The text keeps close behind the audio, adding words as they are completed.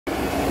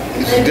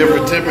It's a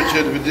different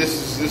temperature, but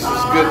this is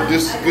good.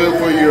 This is good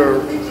for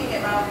your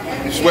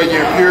sweating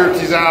your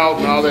impurities out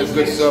and all that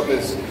good stuff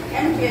that's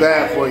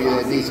bad for you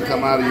that needs to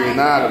come out of your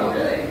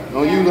anatomy.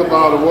 Don't use up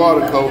all the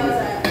water, Kobe.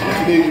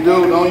 What you need to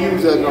do, don't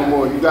use that no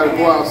more. You got to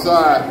go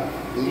outside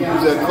and use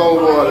that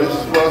cold water. This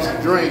is for us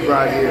to drink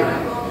right here.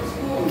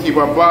 Keep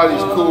our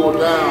bodies cooled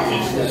down.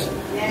 This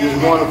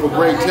wonderful,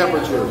 great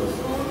temperature.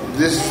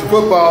 This is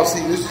football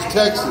season. This is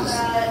Texas.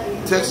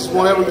 Texas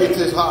won't ever get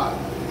this hot.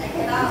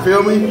 You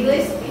feel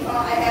me?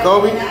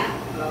 Kobe?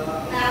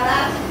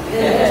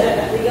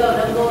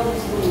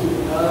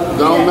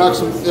 Don't knock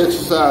some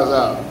exercise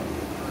out.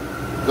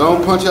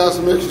 Don't punch out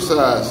some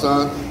exercise,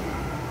 son.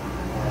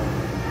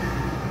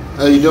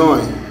 How you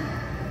doing?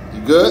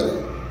 You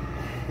good?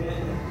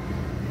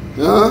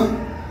 Huh?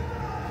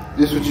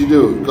 This is what you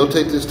do. Go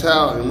take this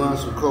towel and run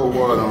some cold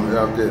water on it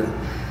out there.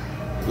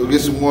 Go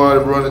get some water,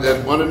 run it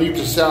underneath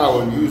the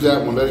shower and use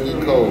that one. Let it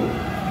get cold.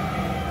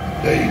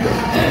 There you go.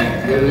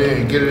 Get it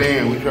in. Get it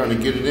in. We're trying to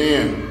get it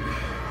in.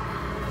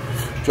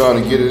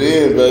 Trying to get it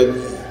in, baby.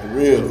 For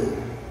real.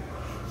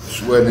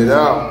 Sweating it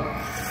out.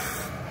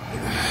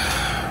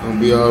 Gonna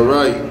be all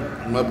right.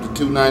 I'm up to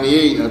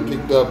 298. I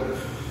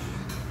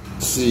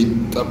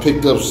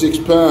picked up 6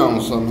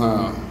 pounds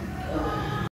somehow.